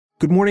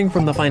Good morning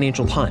from the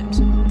Financial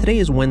Times. Today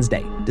is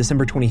Wednesday,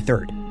 December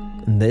 23rd,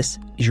 and this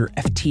is your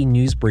FT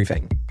News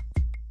Briefing.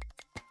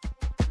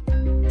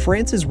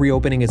 France is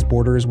reopening its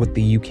borders with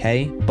the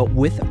UK, but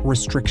with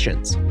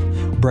restrictions.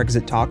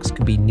 Brexit talks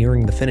could be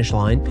nearing the finish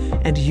line,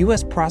 and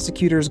U.S.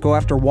 prosecutors go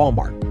after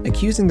Walmart,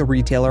 accusing the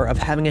retailer of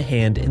having a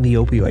hand in the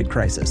opioid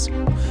crisis.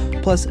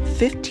 Plus,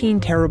 15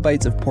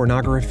 terabytes of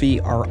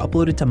pornography are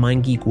uploaded to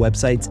MindGeek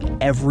websites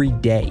every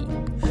day.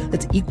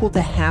 That's equal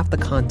to half the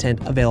content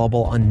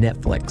available on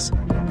Netflix.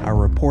 Our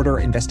reporter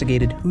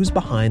investigated who's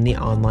behind the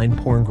online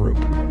porn group.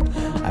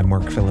 I'm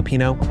Mark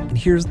Filipino, and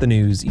here's the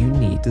news you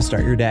need to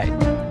start your day.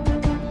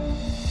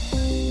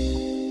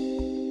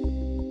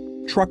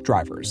 Truck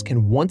drivers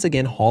can once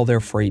again haul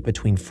their freight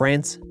between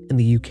France and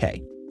the UK.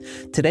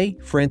 Today,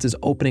 France is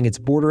opening its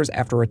borders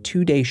after a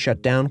 2-day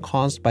shutdown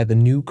caused by the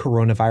new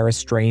coronavirus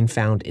strain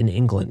found in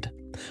England.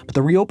 But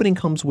the reopening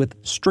comes with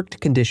strict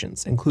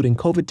conditions, including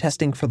COVID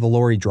testing for the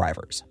lorry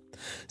drivers.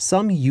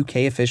 Some UK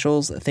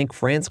officials think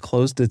France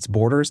closed its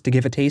borders to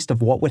give a taste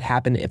of what would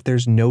happen if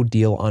there's no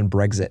deal on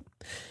Brexit.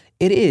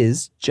 It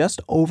is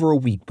just over a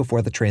week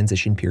before the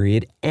transition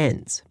period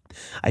ends.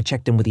 I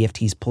checked in with the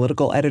FT's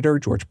political editor,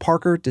 George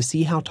Parker, to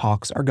see how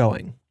talks are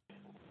going.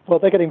 Well,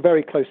 they're getting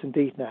very close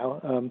indeed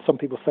now. Some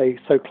people say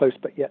so close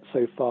but yet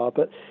so far.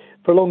 But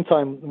for a long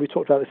time, we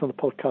talked about this on the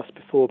podcast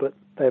before, but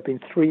there have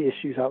been 3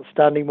 issues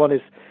outstanding. One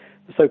is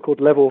the so-called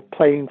level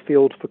playing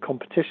field for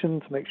competition,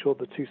 to make sure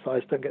the two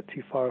sides don't get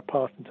too far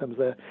apart in terms of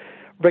their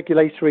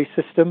regulatory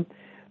system.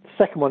 The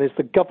second one is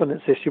the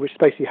governance issue, which is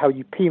basically how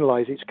you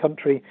penalise each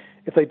country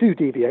if they do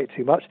deviate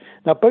too much.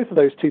 Now, both of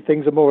those 2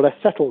 things are more or less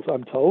settled,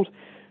 I'm told.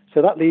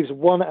 So that leaves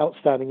one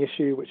outstanding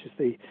issue, which is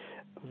the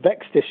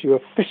vexed issue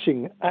of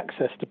fishing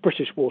access to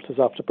British waters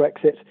after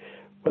Brexit,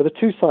 where the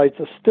 2 sides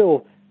are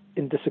still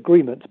in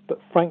disagreement, but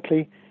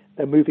frankly,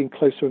 they're moving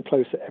closer and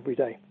closer every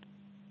day.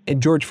 And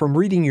George, from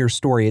reading your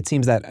story, it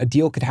seems that a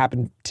deal could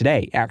happen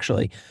today,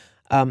 actually.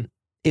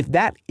 If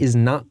that is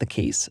not the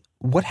case,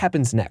 what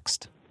happens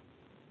next?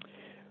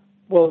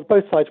 Well,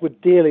 both sides would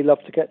dearly love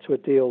to get to a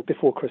deal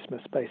before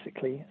Christmas,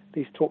 basically.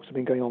 These talks have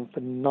been going on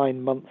for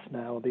 9 months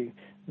now. The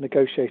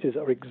negotiators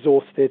are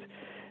exhausted.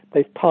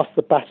 They've passed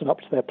the baton up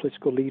to their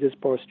political leaders,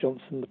 Boris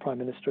Johnson, the Prime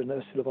Minister, and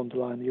Ursula von der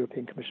Leyen, the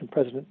European Commission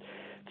President,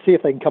 to see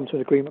if they can come to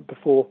an agreement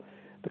before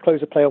the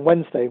close of play on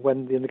Wednesday,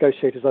 when the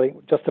negotiators, I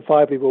think,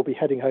 justifiably will be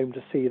heading home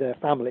to see their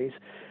families.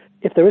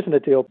 If there isn't a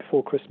deal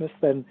before Christmas,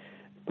 then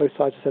both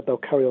sides have said they'll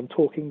carry on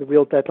talking. The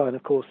real deadline,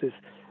 of course, is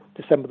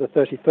December the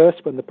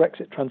 31st, when the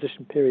Brexit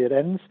transition period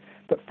ends.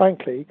 But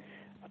frankly,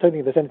 I don't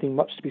think there's anything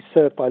much to be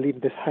served by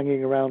leaving this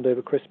hanging around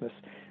over Christmas.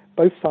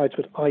 Both sides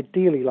would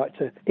ideally like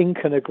to ink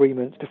an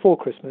agreement before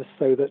Christmas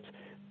so that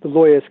the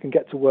lawyers can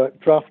get to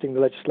work drafting the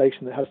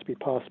legislation that has to be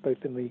passed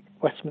both in the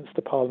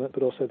Westminster Parliament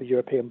but also the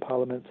European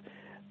Parliament,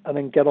 and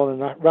then get on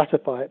and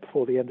ratify it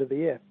before the end of the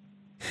year.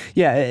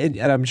 Yeah, and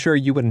I'm sure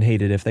you wouldn't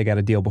hate it if they got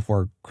a deal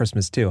before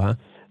Christmas too, huh?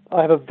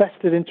 I have a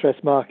vested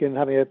interest, Mark, in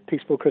having a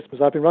peaceful Christmas.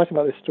 I've been writing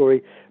about this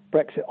story,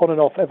 Brexit, on and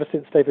off ever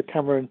since David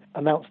Cameron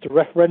announced a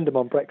referendum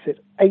on Brexit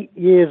 8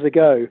 years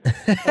ago.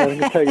 I'm going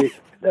to tell you,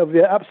 it would be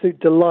an absolute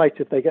delight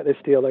if they get this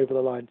deal over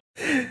the line.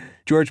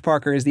 George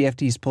Parker is the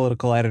FT's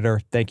political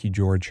editor. Thank you,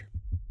 George.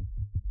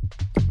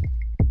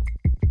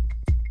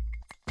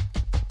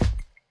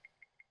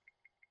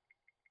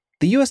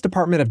 The U.S.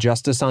 Department of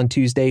Justice on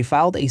Tuesday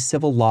filed a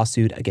civil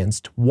lawsuit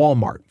against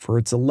Walmart for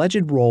its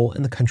alleged role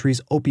in the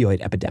country's opioid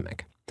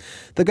epidemic.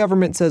 The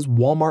government says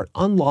Walmart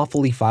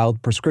unlawfully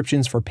filed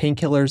prescriptions for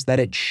painkillers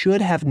that it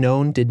should have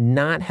known did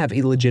not have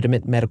a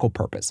legitimate medical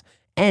purpose,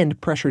 and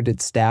pressured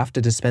its staff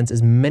to dispense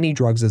as many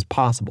drugs as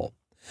possible.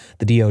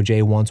 The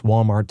DOJ wants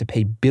Walmart to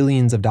pay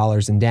billions of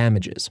dollars in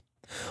damages.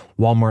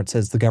 Walmart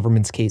says the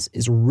government's case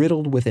is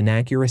riddled with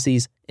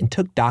inaccuracies and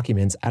took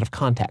documents out of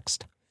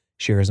context.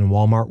 Shares in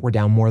Walmart were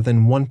down more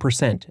than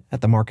 1% at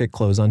the market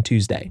close on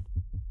Tuesday.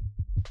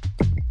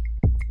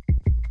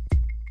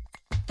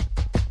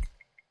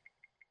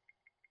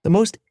 The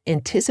most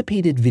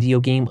anticipated video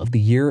game of the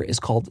year is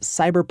called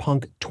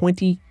Cyberpunk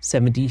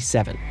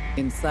 2077.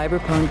 In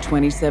Cyberpunk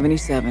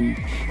 2077,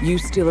 you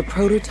steal a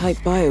prototype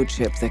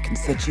biochip that can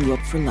set you up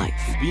for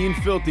life. Being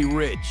filthy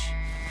rich.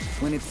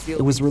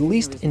 It was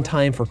released in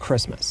time for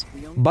Christmas.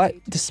 But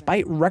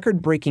despite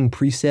record-breaking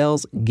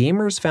pre-sales,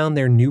 gamers found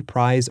their new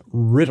prize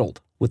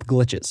riddled with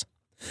glitches.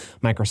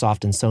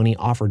 Microsoft and Sony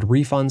offered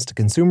refunds to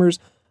consumers,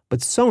 but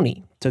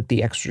Sony took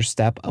the extra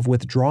step of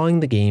withdrawing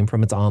the game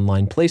from its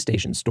online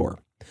PlayStation store.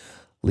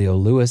 Leo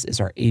Lewis is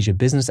our Asia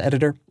business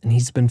editor, and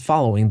he's been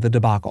following the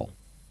debacle.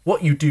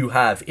 What you do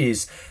have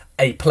is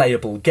a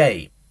playable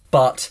game,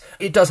 but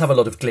it does have a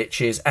lot of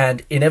glitches,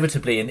 and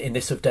inevitably in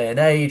this sort of day and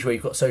age where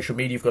you've got social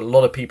media, you've got a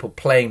lot of people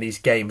playing these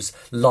games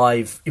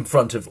live in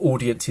front of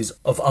audiences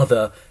of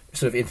other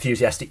sort of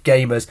enthusiastic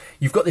gamers.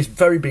 You've got this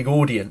very big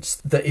audience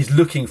that is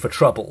looking for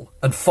trouble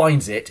and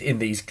finds it in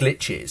these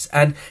glitches.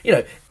 And, you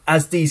know,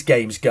 as these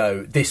games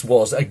go, this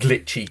was a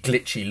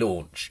glitchy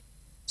launch.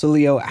 So,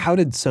 Leo, how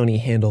did Sony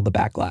handle the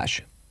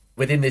backlash?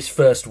 Within this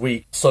first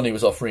week, Sony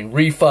was offering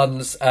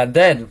refunds and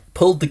then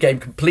pulled the game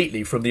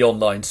completely from the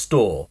online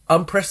store.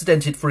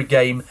 Unprecedented for a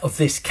game of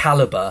this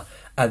caliber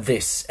and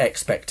this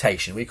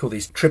expectation. We call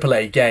these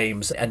AAA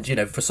games, and,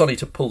 for Sony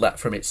to pull that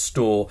from its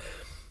store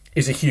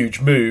is a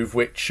huge move,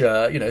 which,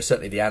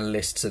 certainly the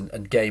analysts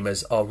and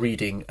gamers are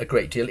reading a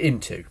great deal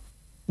into.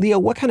 Leo,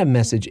 what kind of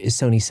message is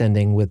Sony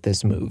sending with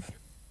this move?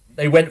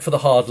 They went for the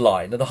hard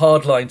line, and the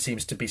hard line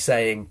seems to be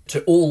saying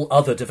to all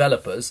other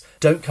developers,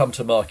 don't come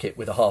to market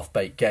with a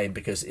half-baked game,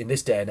 because in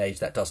this day and age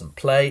that doesn't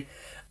play.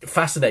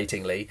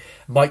 Fascinatingly,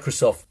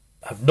 Microsoft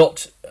have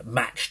not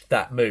matched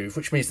that move,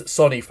 which means that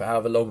Sony, for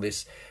however long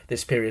this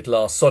period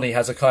lasts, Sony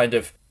has a kind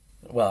of,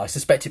 I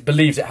suspect it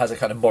believes it has a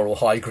kind of moral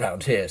high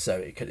ground here, so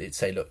it'd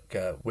say, look,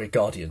 we're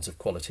guardians of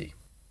quality.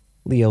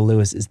 Leo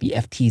Lewis is the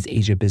FT's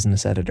Asia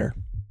business editor.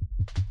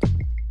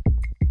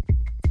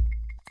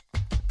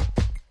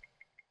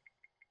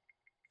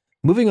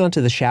 Moving on to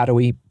the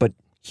shadowy but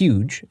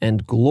huge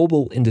and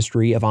global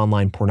industry of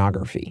online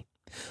pornography.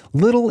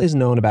 Little is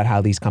known about how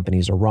these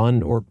companies are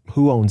run, or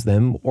who owns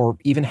them, or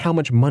even how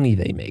much money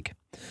they make.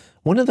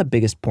 One of the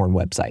biggest porn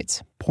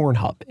websites,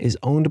 Pornhub, is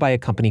owned by a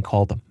company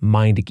called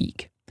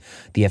MindGeek.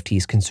 The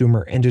FT's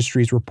consumer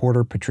industries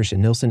reporter Patricia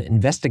Nilsson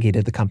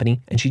investigated the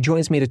company, and she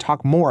joins me to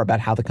talk more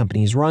about how the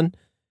company is run.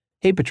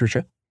 Hey,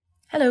 Patricia.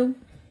 Hello.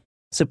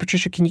 So,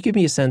 Patricia, can you give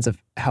me a sense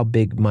of how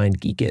big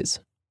MindGeek is?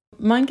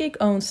 MindGeek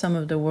owns some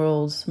of the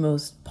world's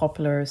most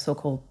popular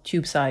so-called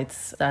tube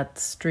sites that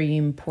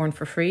stream porn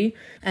for free,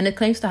 and it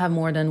claims to have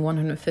more than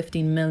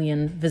 115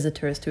 million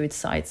visitors to its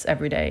sites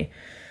every day.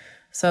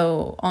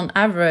 So on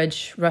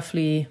average,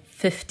 roughly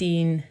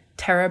 15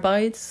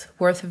 terabytes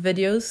worth of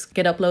videos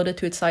get uploaded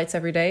to its sites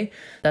every day.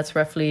 That's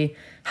roughly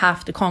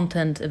half the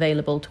content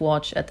available to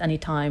watch at any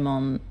time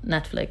on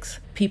Netflix.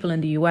 People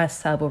in the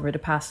US have over the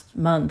past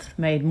month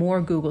made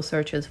more Google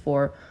searches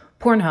for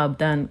Pornhub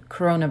than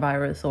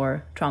coronavirus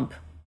or Trump.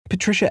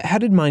 Patricia, how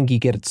did MindGeek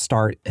get its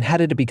start, and how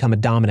did it become a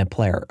dominant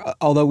player?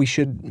 Although we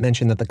should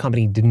mention that the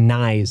company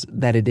denies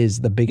that it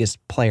is the biggest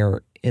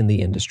player in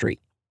the industry.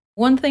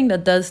 One thing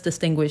that does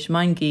distinguish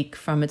MindGeek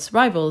from its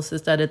rivals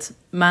is that it's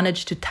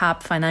managed to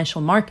tap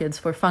financial markets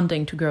for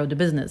funding to grow the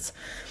business.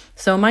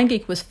 So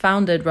MindGeek was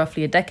founded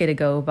roughly a decade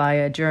ago by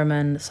a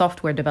German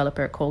software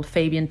developer called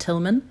Fabian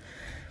Tillman.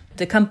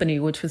 The company,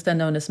 which was then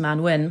known as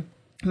Manwin,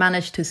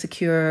 managed to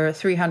secure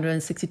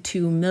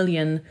 $362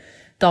 million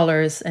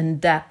in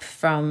debt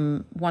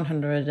from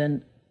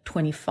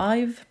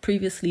 125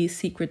 previously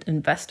secret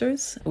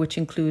investors, which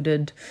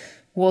included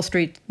Wall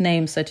Street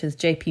names such as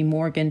JP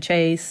Morgan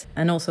Chase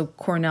and also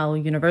Cornell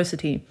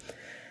University.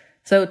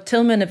 So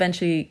Tillman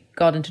eventually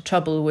got into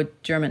trouble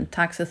with German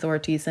tax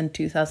authorities in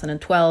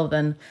 2012,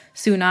 and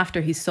soon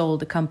after he sold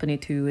the company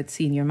to its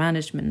senior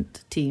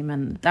management team,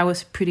 and that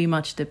was pretty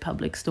much the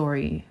public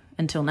story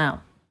until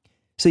now.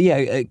 So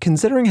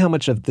considering how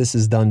much of this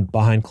is done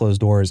behind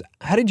closed doors,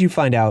 how did you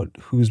find out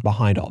who's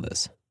behind all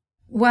this?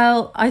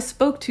 Well, I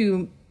spoke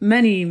to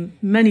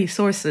many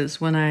sources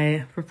when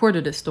I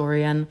reported this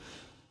story, and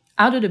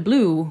out of the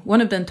blue,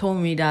 one of them told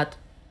me that,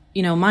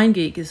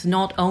 MindGeek is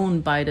not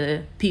owned by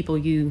the people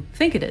you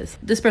think it is.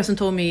 This person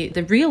told me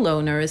the real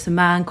owner is a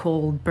man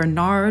called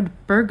Bernard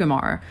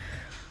Bergamar.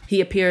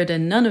 He appeared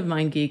in none of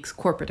MindGeek's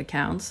corporate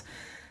accounts,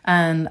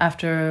 and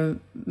after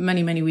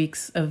many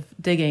weeks of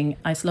digging,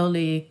 I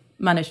slowly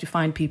managed to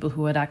find people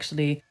who had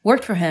actually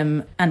worked for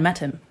him and met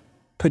him.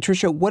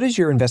 Patricia, what does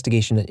your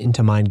investigation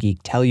into MindGeek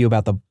tell you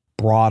about the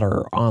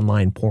broader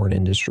online porn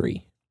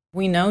industry?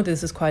 We know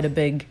this is quite a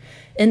big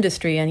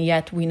industry, and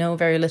yet we know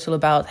very little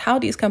about how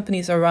these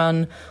companies are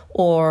run,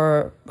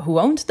 or who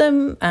owns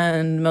them,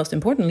 and most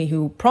importantly,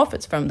 who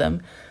profits from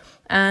them.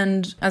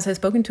 And as I've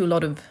spoken to a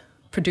lot of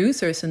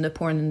producers in the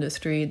porn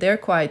industry, they're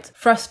quite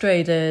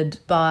frustrated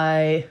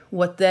by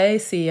what they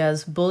see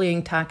as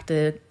bullying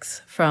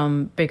tactics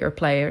from bigger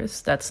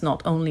players. That's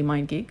not only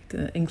MindGeek,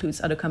 it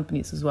includes other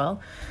companies as well.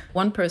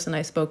 One person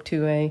I spoke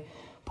to, a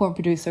porn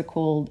producer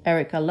called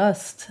Erica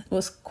Lust,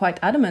 was quite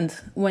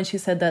adamant when she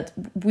said that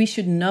we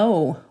should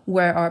know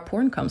where our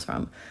porn comes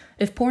from.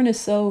 If porn is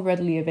so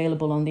readily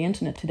available on the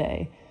internet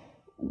today,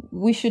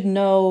 we should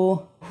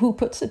know who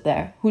puts it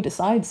there, who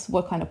decides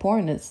what kind of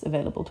porn is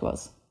available to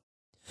us.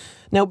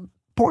 Now,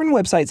 porn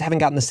websites haven't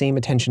gotten the same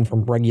attention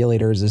from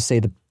regulators as, say,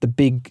 the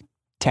big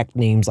tech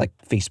names like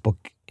Facebook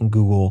and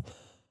Google.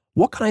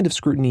 What kind of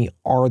scrutiny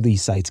are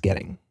these sites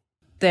getting?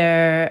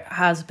 There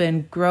has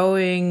been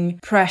growing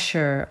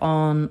pressure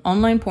on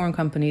online porn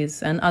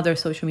companies and other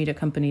social media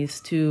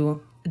companies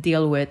to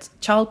deal with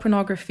child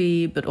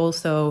pornography, but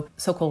also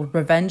so-called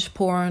revenge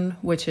porn,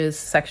 which is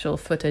sexual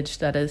footage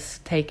that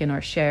is taken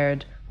or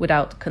shared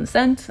without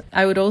consent.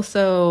 I would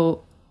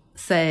also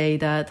say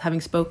that,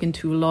 having spoken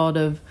to a lot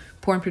of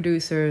porn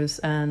producers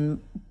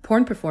and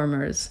porn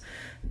performers,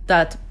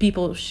 that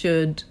people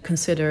should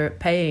consider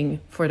paying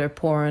for their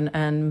porn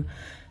and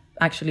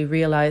actually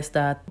realize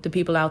that the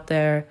people out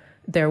there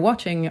they're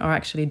watching are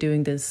actually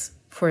doing this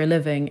for a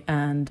living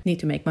and need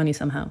to make money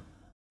somehow.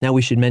 Now,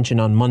 we should mention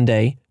on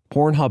Monday,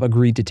 Pornhub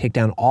agreed to take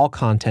down all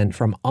content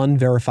from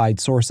unverified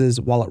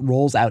sources while it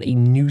rolls out a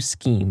new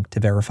scheme to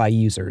verify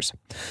users.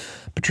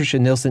 Patricia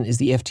Nilsson is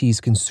the FT's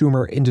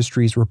consumer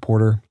industries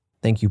reporter.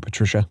 Thank you,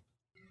 Patricia.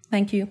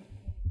 Thank you.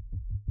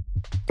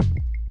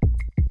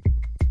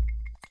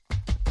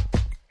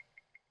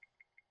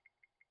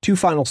 Two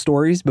final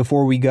stories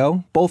before we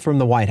go, both from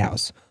the White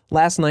House.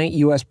 Last night,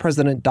 U.S.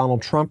 President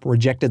Donald Trump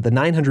rejected the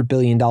 $900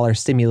 billion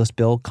stimulus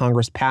bill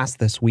Congress passed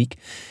this week.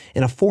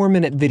 In a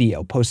 4-minute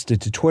video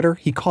posted to Twitter,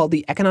 he called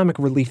the economic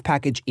relief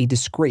package a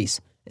disgrace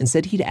and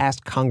said he'd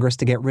asked Congress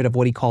to get rid of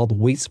what he called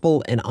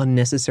wasteful and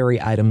unnecessary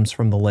items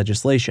from the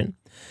legislation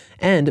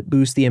and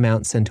boost the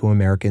amount sent to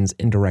Americans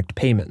in direct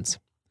payments.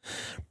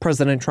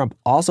 President Trump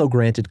also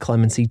granted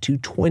clemency to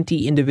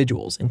 20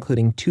 individuals,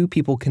 including 2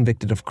 people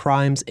convicted of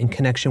crimes in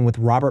connection with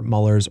Robert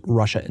Mueller's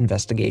Russia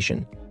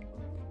investigation.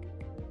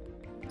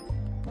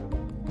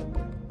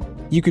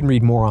 You can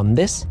read more on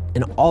this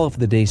and all of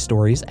the day's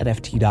stories at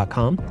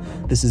FT.com.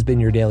 This has been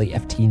your daily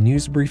FT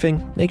News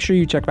Briefing. Make sure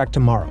you check back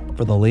tomorrow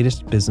for the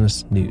latest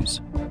business news.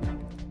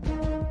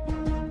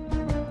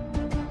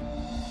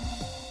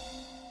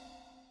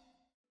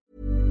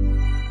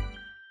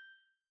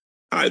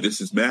 Hi, this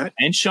is Matt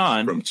and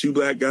Sean from Two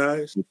Black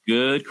Guys with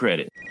Good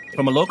Credit.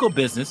 From a local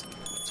business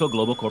to a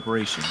global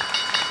corporation.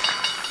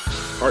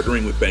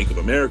 Partnering with Bank of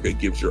America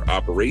gives your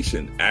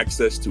operation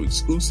access to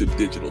exclusive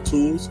digital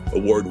tools,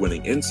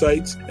 award-winning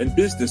insights, and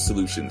business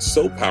solutions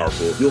so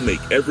powerful you'll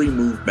make every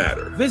move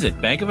matter. Visit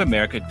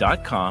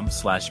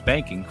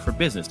bankofamerica.com/banking for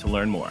business to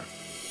learn more.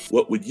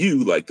 What would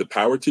you like the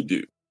power to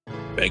do?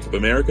 Bank of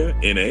America,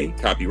 N.A.,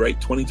 copyright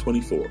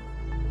 2024.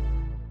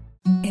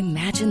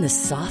 Imagine the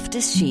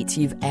softest sheets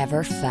you've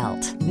ever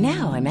felt.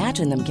 Now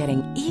imagine them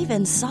getting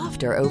even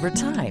softer over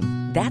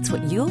time. That's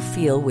what you'll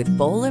feel with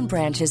Boll &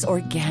 Branch's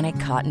organic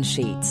cotton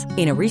sheets.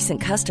 In a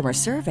recent customer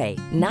survey,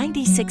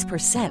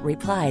 96%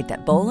 replied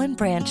that Boll &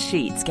 Branch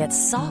sheets get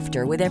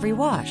softer with every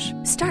wash.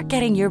 Start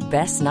getting your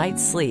best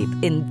night's sleep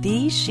in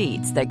these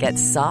sheets that get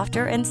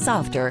softer and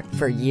softer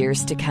for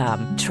years to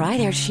come. Try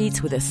their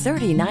sheets with a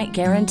 30-night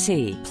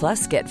guarantee.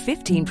 Plus, get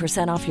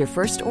 15% off your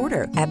first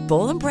order at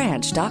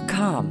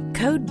bollandbranch.com.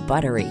 Code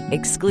BUTTERY.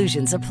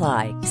 Exclusions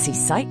apply. See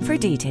site for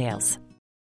details.